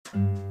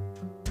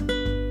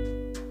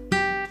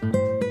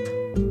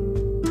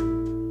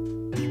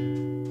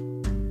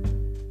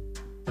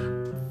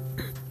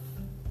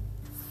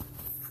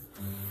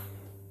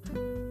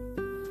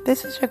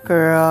This is your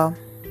girl.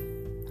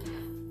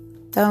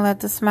 Don't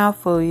let the smell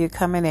fool you,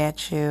 coming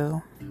at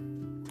you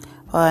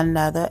for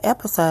another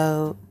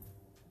episode.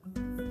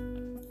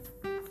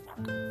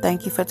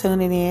 Thank you for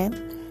tuning in,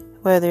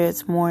 whether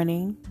it's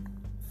morning,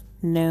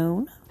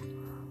 noon,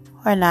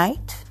 or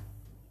night.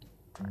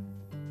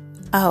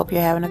 I hope you're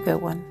having a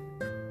good one.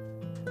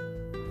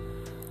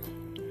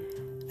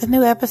 The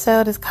new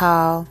episode is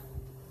called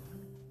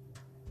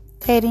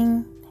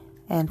Dating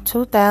in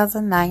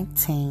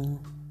 2019.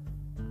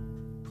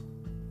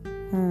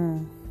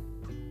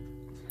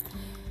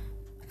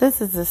 This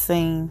is the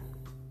scene.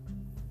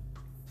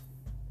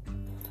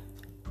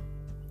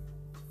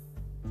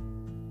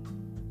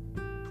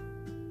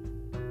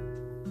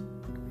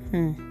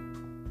 You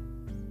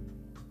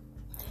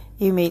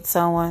meet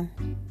someone,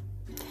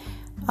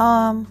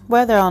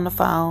 whether on the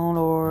phone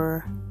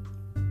or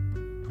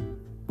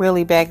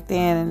really back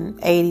then in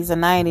 80s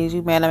and 90s,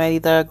 you met them at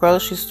either a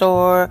grocery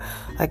store,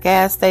 a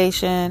gas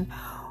station,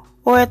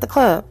 or at the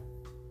club.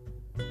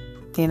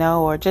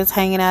 Or just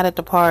hanging out at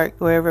the park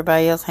where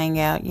everybody else hang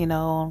out,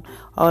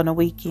 on the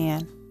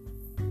weekend.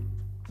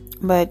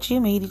 But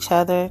you meet each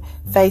other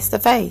face to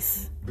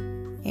face,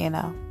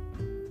 and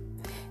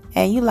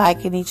you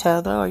liking each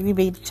other, or you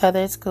meet each other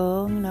at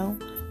school,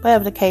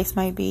 whatever the case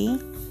may be.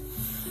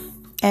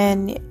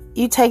 And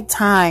you take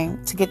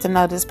time to get to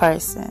know this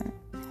person.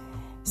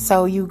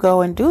 So you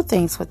go and do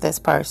things with this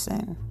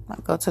person,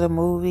 like go to the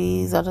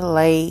movies or the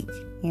lake,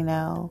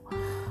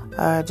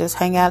 or just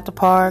hang out at the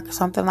park or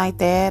something like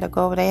that, or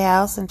go over their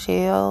house and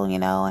chill,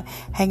 and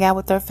hang out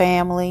with their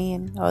family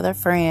or their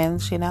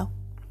friends, And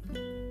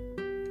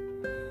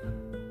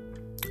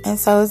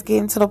so it's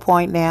getting to the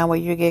point now where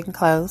you're getting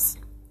close.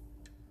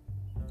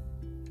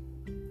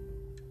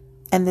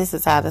 And this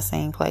is how the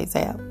scene plays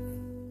out.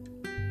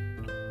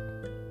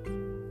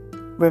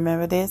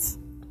 Remember this?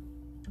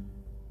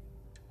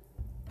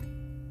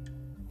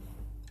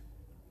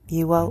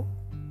 You woke?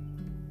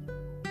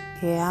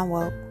 Yeah, I'm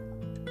woke.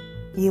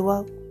 You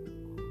woke?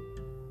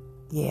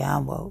 Yeah,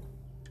 I'm woke.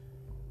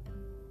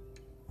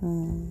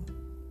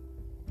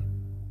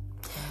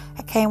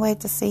 I can't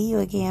wait to see you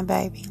again,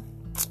 baby.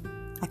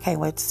 I can't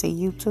wait to see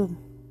you too.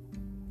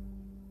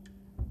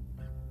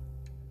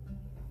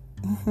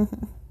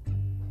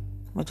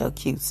 With your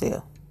cute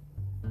self.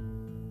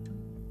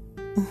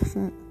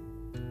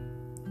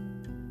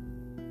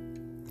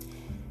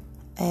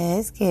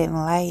 It's getting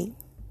late.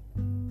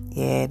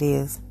 Yeah, it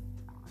is.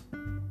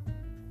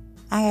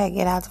 I gotta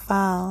get out the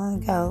phone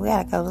and go. We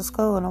gotta go to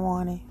school in the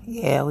morning.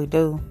 Yeah, we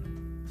do.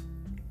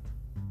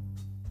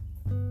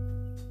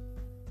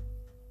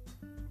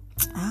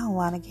 I don't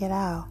want to get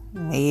out.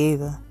 Me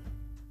either.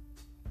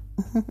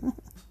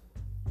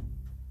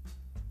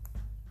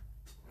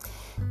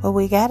 But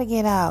we gotta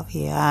get off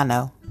here. I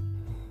know.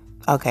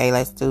 Okay,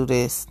 let's do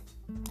this.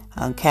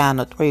 On count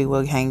of 3,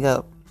 we'll hang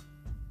up.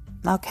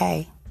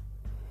 Okay.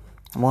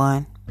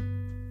 1,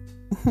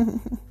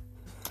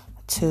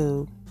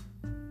 2,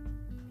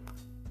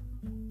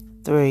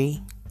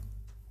 3.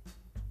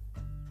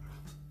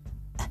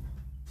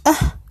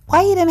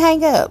 Why you didn't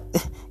hang up?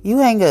 You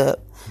hang up.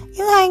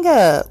 You hang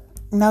up.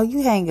 No,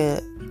 you hang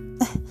up.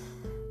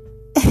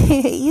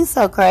 You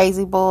so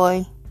crazy,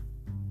 boy.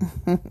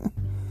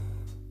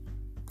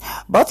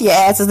 Both of your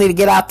asses need to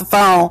get off the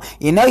phone.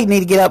 You need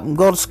to get up and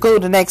go to school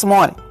the next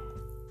morning.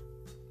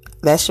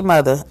 That's your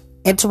mother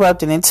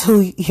interrupting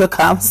into your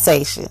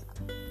conversation.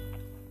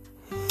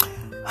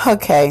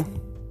 Okay.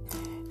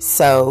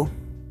 So,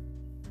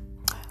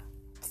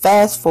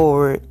 fast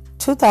forward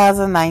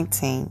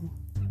 2019.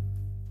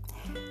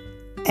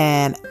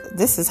 And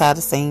this is how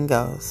the scene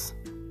goes.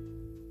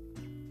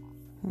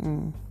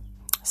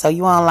 So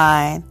you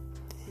online.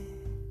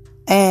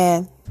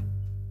 And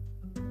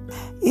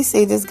you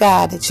see this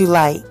guy that you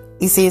like.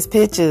 You see his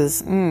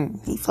pictures.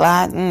 He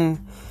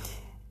flying.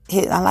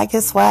 I like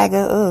his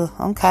swagger.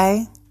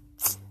 Okay.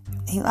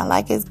 I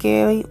like his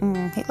girl. He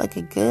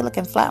looking good,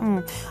 looking fly. I'm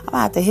going to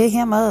have to hit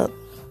him up.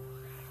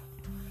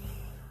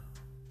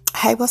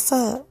 Hey, what's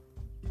up?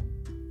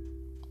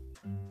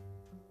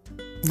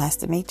 Nice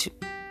to meet you.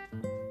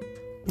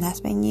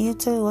 Nice meeting you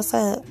too. What's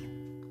up?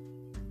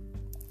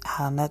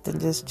 Oh, nothing.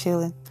 Just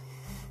chilling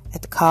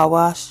at the car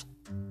wash.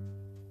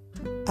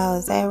 Oh,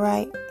 is that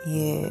right?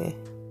 Yeah.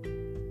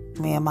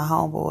 Me and my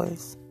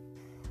homeboys.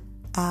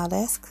 Oh,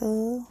 that's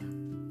cool.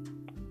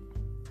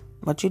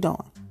 What you doing?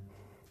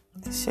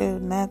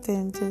 Shoot,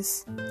 nothing.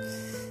 Just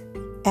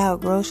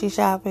out grocery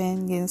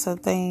shopping, getting some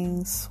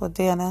things for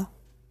dinner.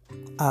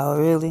 Oh,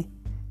 really?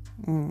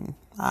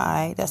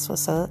 Alright, that's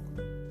what's up.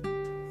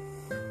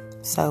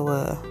 So,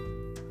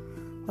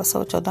 what's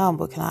up with your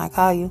number? Can I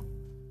call you?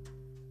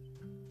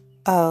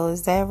 Oh,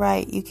 is that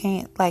right? You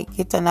can't,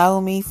 get to know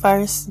me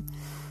first?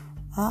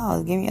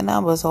 Oh, give me your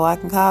number so I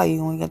can call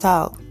you and we can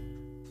talk.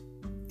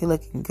 You're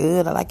looking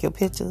good. I like your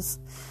pictures.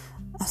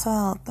 I said,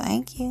 oh,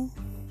 thank you.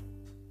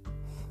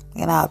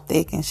 Getting all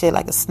thick and shit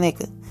like a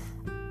Snicker.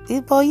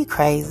 Boy, you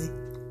crazy.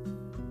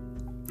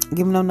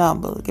 Give me no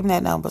number. Give me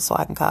that number so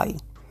I can call you.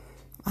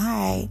 All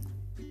right.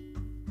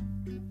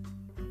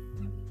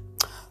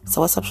 So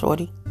what's up,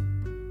 shorty?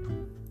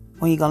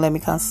 When you gonna let me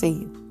come see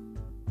you?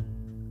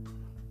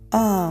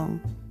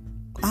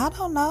 I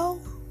don't know.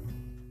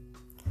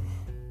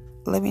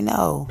 Let me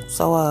know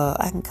so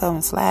I can come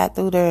and slide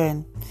through there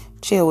and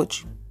chill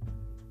with you.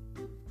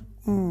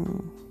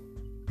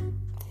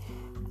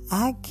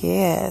 I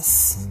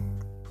guess.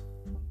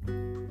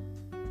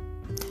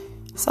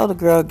 So the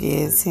girl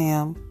gives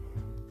him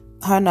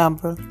her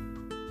number.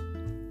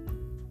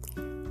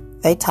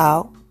 They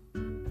talk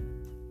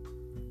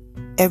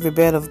every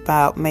bit of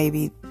about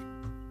maybe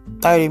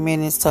 30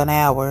 minutes to an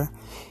hour.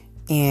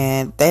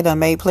 And they done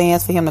made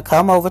plans for him to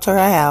come over to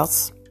her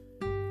house.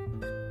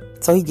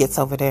 So he gets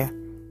over there.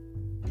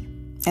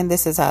 And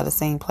this is how the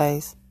scene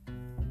plays.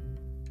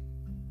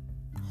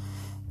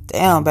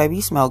 Damn, baby,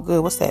 you smell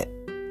good. What's that?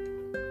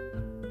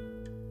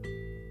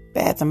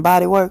 Bath and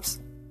Body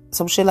Works?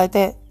 Some shit like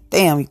that?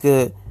 Damn, you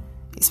good.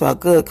 You smell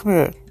good. Come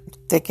here.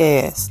 Thick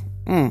ass.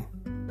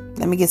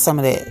 Let me get some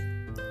of that.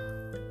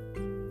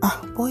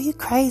 Oh, boy, you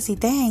crazy.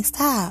 Dang,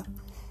 stop.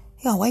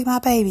 You gonna wake my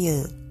baby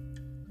up.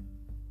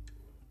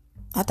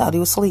 I thought he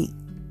was asleep.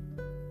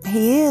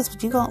 He is,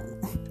 but you gonna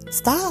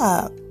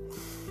stop.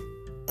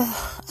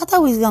 I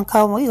thought we was gonna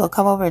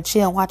come over and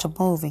chill and watch a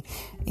movie.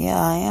 Yeah,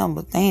 I am,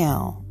 but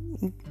damn,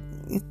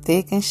 you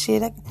thick and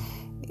shit.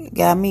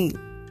 Got me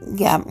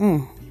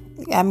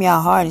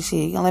all hard and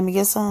shit. You gonna let me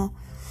get some?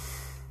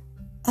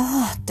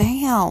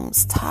 Damn,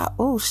 stop.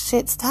 Oh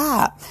shit,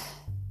 stop.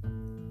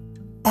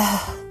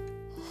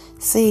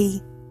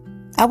 See,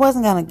 I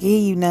wasn't gonna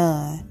give you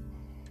none,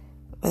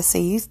 but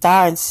see, you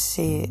starting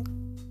shit.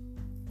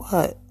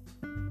 What?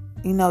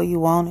 You know you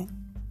want it?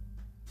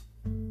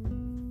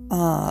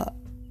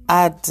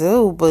 I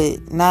do,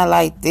 but not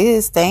like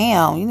this.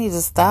 Damn, you need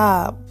to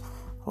stop.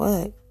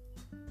 What?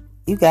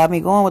 You got me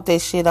going with that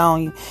shit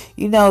on you.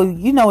 You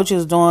know what you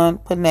was doing,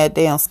 putting that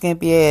damn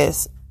skimpy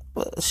ass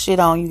shit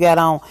on. You got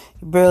on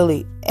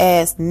barely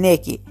ass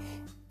naked,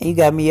 and you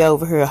got me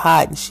over here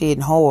hot and shit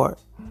and hard.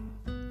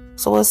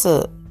 So what's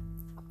up?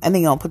 And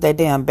then you gonna put that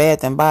damn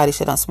Bath and Body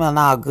shit on, smelling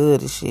all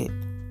good and shit.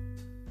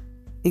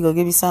 You gonna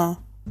give me some?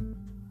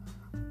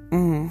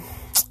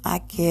 I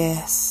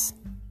guess.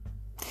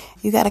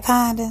 You got a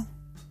condom?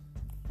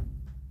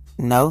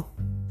 No.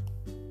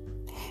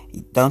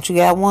 Don't you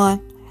got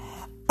one?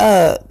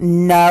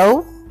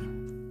 No.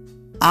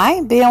 I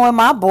ain't been with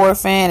my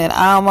boyfriend in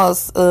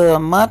almost a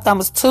month,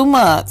 almost 2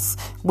 months.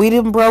 We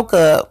done broke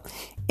up.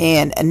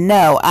 And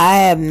no, I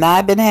have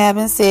not been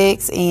having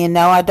sex. And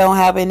no, I don't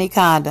have any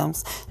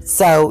condoms.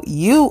 So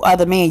you are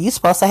the man. You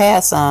supposed to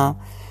have some.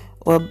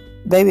 Well,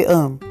 baby,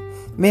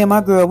 me and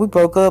my girl, we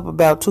broke up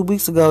about 2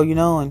 weeks ago,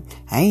 and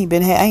I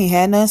ain't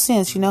had none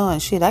since,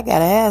 and shit, I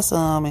gotta have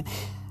some, and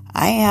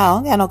I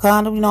don't got no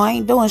condom, I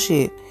ain't doing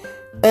shit.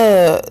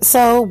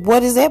 So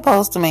what is that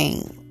supposed to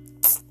mean?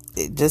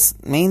 It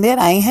just mean that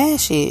I ain't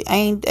had shit. I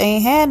ain't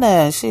had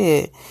none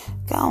shit.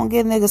 Go on,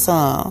 get a nigga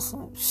some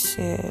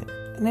shit.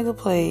 Nigga,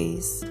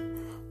 please.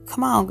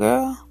 Come on,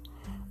 girl.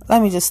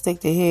 Let me just stick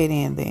the head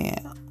in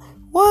then.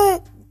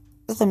 What?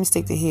 Just let me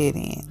stick the head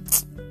in.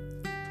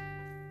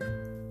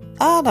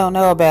 I don't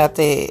know about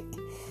that.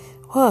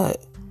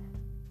 What?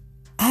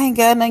 I ain't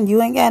got nothing.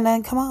 You ain't got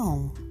nothing. Come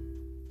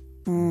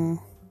on.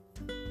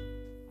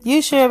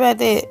 You sure about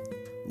that?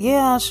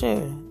 Yeah, I'm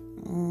sure.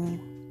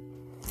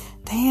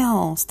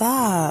 Damn,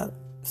 stop.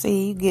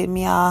 See, you get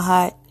me all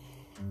hot.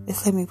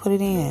 Just let me put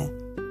it in.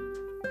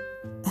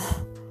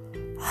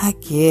 I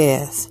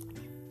guess.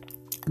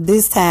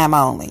 This time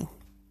only.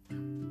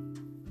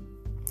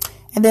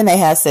 And then they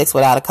have sex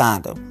without a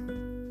condom.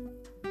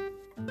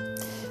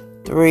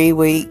 3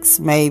 weeks,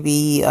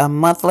 maybe a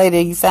month later,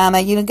 you found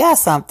out you done got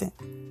something.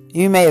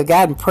 You may have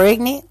gotten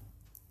pregnant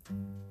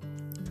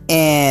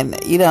and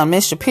you done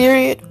missed your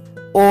period,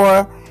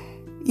 or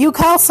you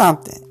caught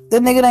something. The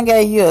nigga done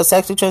gave you a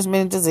sexually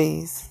transmitted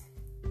disease.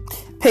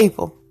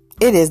 People,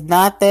 it is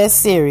not that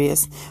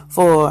serious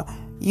for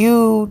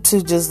you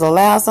to just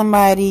allow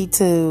somebody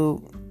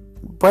to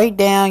break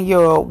down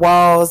your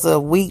walls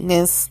of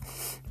weakness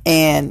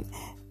and,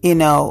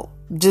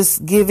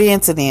 just give in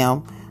to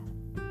them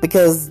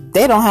because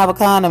they don't have a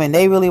condom and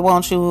they really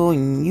want you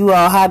and you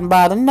all hot and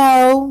bothered.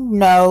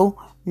 No.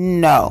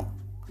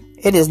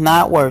 It is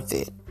not worth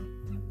it.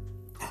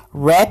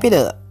 Wrap it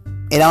up.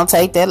 It don't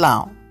take that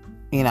long,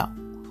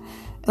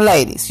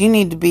 Ladies, you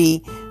need to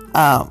be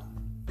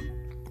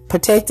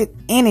protected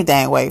any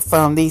dang way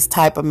from these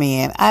type of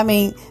men. I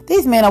mean,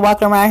 these men are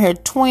walking around here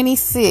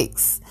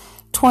 26,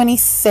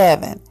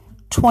 27,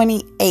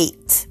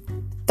 28,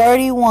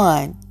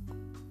 31,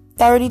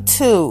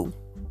 32,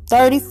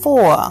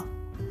 34,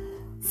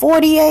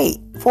 48,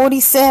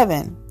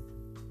 47,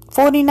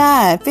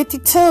 49,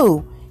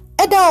 52,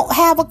 and don't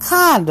have a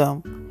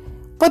condom.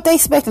 But they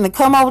expecting to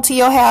come over to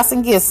your house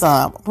and get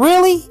some.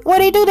 Really? Where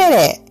they do that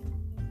at?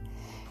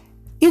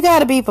 You got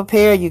to be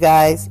prepared, you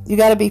guys. You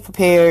got to be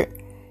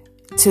prepared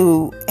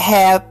to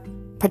have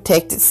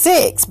protected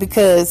sex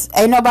because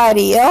ain't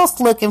nobody else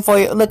looking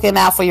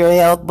out for your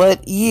health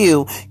but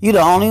you. You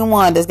the only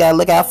one that's got to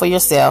look out for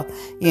yourself,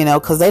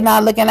 because they're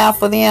not looking out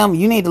for them.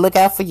 You need to look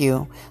out for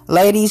you.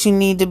 Ladies, you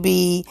need to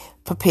be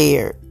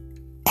prepared.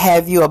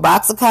 Have you a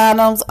box of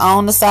condoms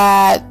on the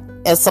side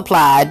as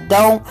supply.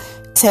 Don't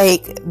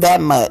take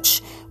that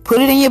much.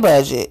 Put it in your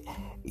budget.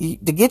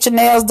 To get your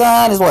nails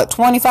done is what,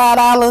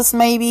 $25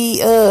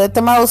 maybe at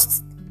the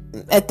most,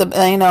 at the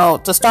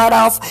to start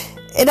off.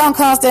 It don't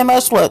cost that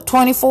much. What,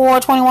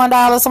 $24,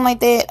 $21, something like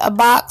that, a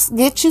box.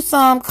 Get you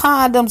some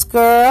condoms,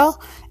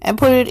 girl, and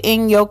put it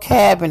in your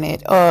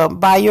cabinet or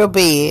by your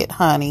bed,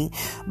 honey,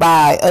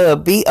 by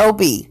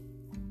BOB,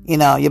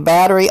 your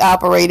battery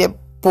operated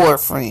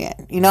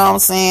boyfriend. You know what I'm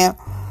saying?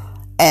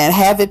 And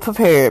have it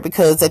prepared,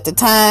 because at the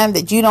time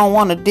that you don't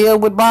want to deal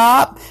with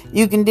Bob,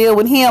 you can deal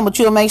with him, but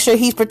you'll make sure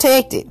he's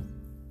protected.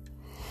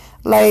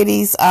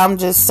 Ladies, I'm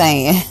just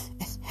saying,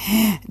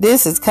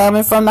 this is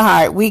coming from the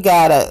heart. We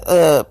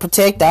gotta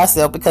protect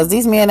ourselves, because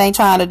these men ain't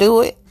trying to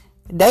do it.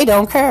 They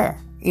don't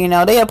care.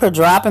 They up here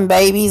dropping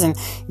babies and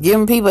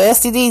giving people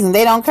STDs, and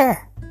they don't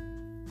care.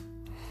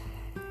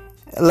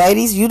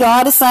 Ladies, you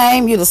are the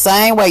same. You're the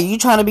same way. You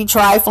trying to be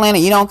trifling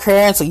and you don't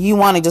care, and so you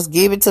want to just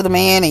give it to the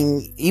man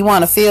and you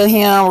want to feel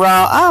him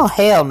wrong. Oh,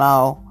 hell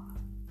no.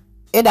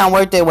 It don't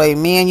work that way,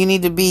 man. You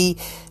need to be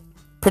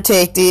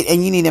protected,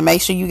 and you need to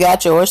make sure you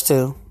got yours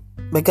too,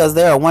 because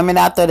there are women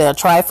out there that are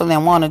trifling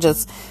and want to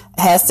just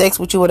have sex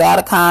with you without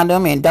a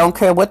condom and don't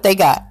care what they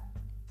got.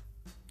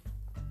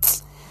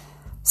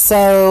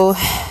 So,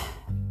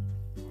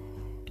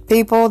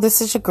 people,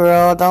 this is your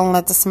girl. Don't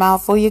let the smile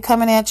fool you,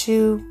 coming at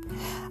you.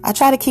 I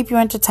try to keep you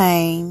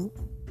entertained,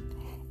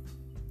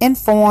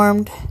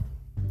 informed,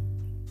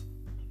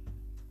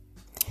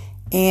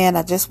 and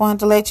I just wanted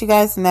to let you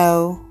guys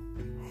know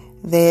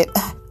that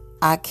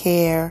I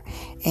care,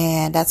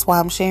 and that's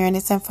why I'm sharing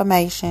this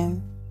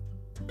information.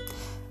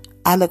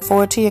 I look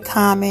forward to your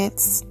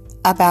comments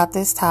about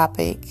this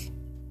topic.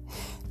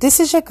 This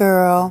is your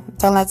girl.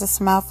 Don't let the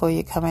smile fool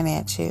you, coming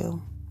at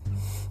you.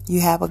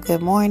 You have a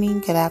good morning,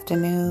 good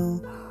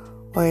afternoon,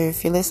 or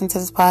if you listen to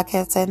this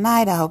podcast at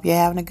night, I hope you're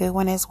having a good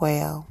one as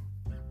well.